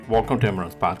welcome to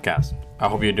Imran's podcast. I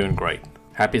hope you're doing great.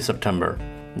 Happy September.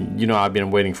 I've been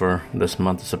waiting for this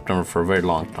month of September for a very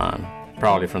long time,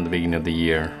 probably from the beginning of the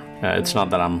year. It's not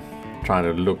that I'm trying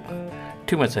to look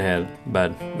too much ahead,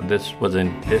 but I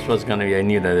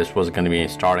knew that this was going to be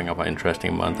starting of an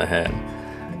interesting month ahead.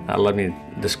 Let me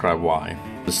describe why.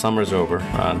 The summer's over.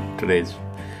 Today's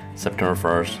September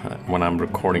 1st, when I'm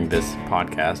recording this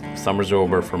podcast. Summer's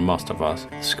over for most of us.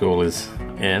 School is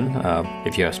in.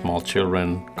 If you have small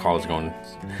children, college-going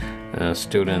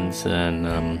students, and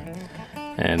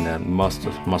most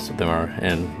of them are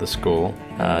in the school.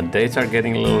 Days are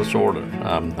getting a little shorter.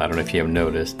 I don't know if you have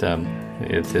noticed.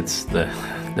 It's the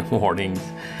mornings,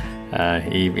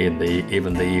 even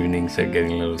the evenings are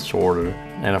getting a little shorter.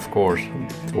 And of course,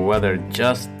 the weather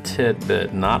just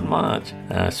tidbit, not much,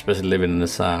 especially living in the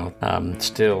South.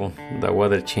 Still, the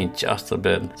weather changed just a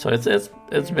bit. So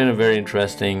it's been a very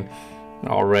interesting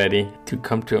already to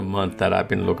come to a month that I've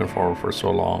been looking forward for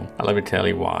so long. Let me tell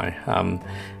you why.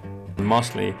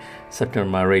 Mostly September,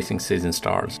 my racing season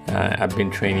starts. I've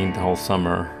been training the whole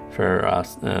summer for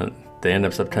the end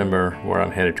of September, where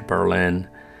I'm headed to Berlin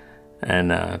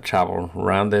and travel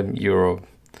around Europe.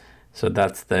 So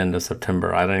that's the end of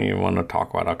September. I don't even want to talk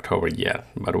about October yet,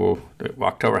 but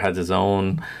October has its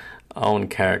own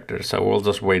character, so we'll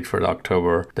just wait for the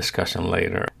October discussion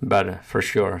later. But for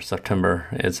sure, September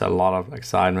is a lot of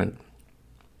excitement.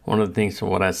 One of the things,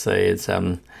 what I say is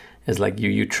like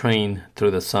you train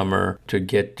through the summer to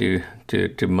get to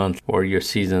month where your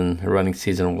running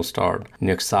season will start. And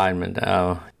the excitement,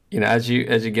 as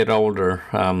you get older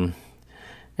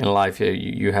in life,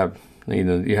 you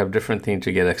have different things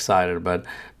to get excited about.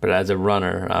 But as a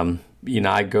runner,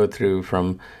 I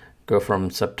go from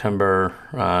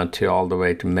September to all the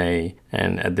way to May,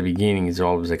 and at the beginning is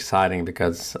always exciting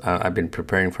because I've been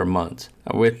preparing for months.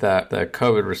 With the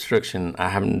COVID restriction, I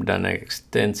haven't done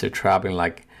extensive traveling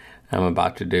like I'm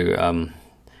about to do.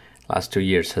 Last 2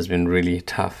 years has been really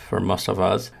tough for most of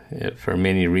us for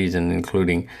many reasons,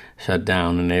 including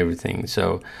shutdown and everything.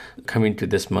 So coming to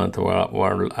this month,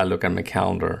 where I look at my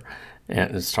calendar,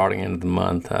 and starting end of the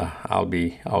month, I'll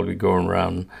be going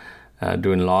around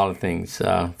doing a lot of things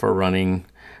for running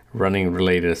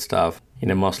related stuff.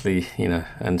 Mostly,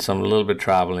 and some a little bit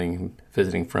traveling,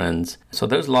 visiting friends. So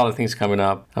there's a lot of things coming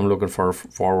up. I'm looking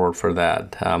forward for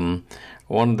that.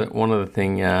 One of the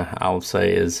thing I'll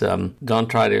say is don't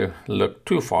try to look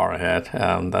too far ahead.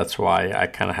 That's why I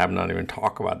kind of have not even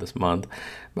talked about this month.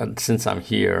 But since I'm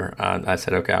here, I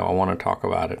said, okay, I want to talk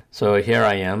about it. So here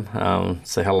I am,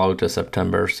 say hello to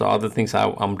September. So other things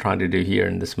I'm trying to do here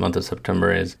in this month of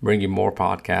September is bring you more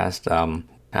podcasts.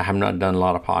 I have not done a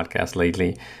lot of podcasts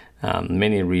lately.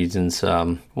 Many reasons.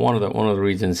 One of the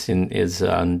reasons is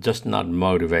just not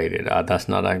motivated. That's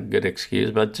not a good excuse,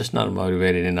 but just not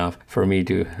motivated enough for me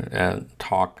to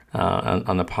talk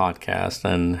on the podcast.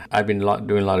 And I've been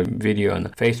doing a lot of video on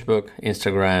Facebook,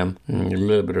 Instagram, a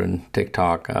little bit on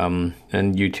TikTok, and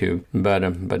YouTube. But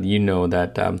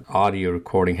that audio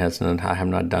recording I have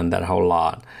not done that whole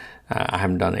lot. I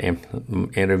haven't done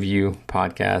an interview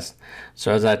podcast.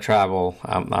 So as I travel,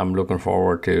 I'm looking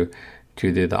forward to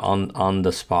do the on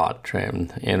the spot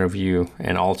interview,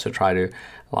 and also try to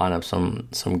line up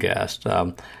some guests.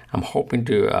 I'm hoping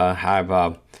to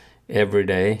have every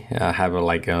day have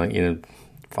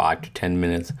 5 to 10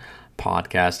 minutes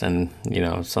podcast,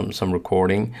 and some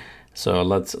recording. So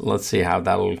let's see how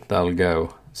that'll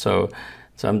go. So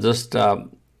I'm just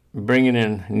bringing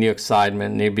in new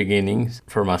excitement, new beginnings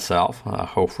for myself.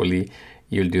 Hopefully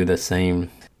you'll do the same.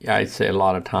 I say a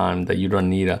lot of time that you don't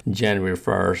need a January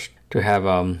 1st to have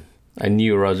a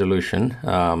new resolution,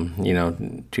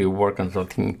 to work on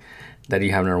something that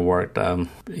you haven't worked.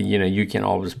 You can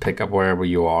always pick up wherever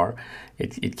you are.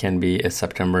 It can be a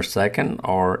September 2nd,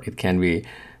 or it can be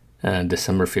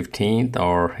December 15th,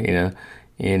 or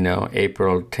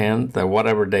April 10th, or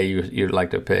whatever day you'd like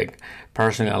to pick.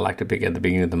 Personally, I like to pick at the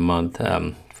beginning of the month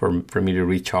for me to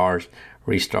recharge,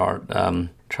 restart.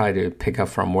 Try to pick up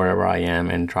from wherever I am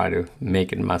and try to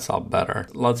make it myself better.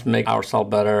 Let's make ourselves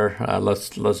better. Let's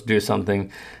do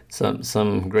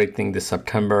some great thing this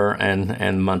September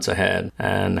and months ahead.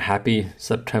 And happy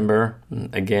September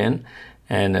again,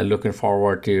 and looking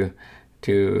forward to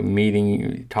meeting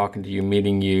you, talking to you,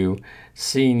 meeting you,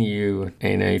 seeing you.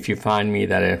 If you find me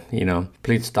that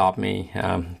please stop me,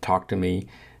 talk to me.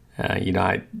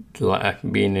 I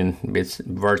being in this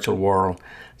virtual world.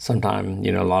 Sometimes,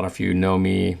 a lot of you know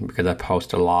me because I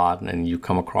post a lot, and you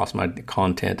come across my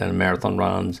content and marathon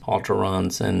runs, ultra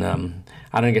runs, and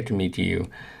I don't get to meet you.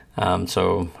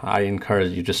 So I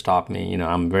encourage you to stop me.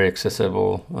 I'm very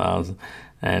accessible,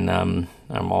 and I'm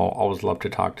always love to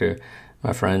talk to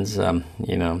my friends.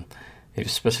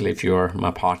 Especially if you're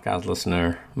my podcast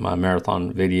listener, my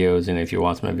marathon videos, and if you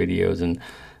watch my videos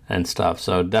and stuff.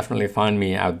 So definitely find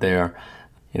me out there.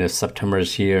 September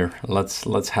is here.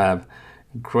 Let's have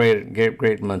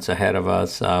great months ahead of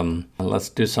us. Let's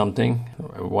do something.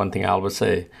 One thing I always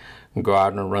say, go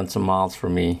out and run some miles for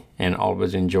me, and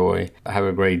always enjoy. Have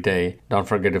a great day. Don't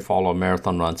forget to follow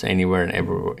Marathon Runs anywhere and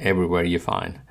everywhere you find.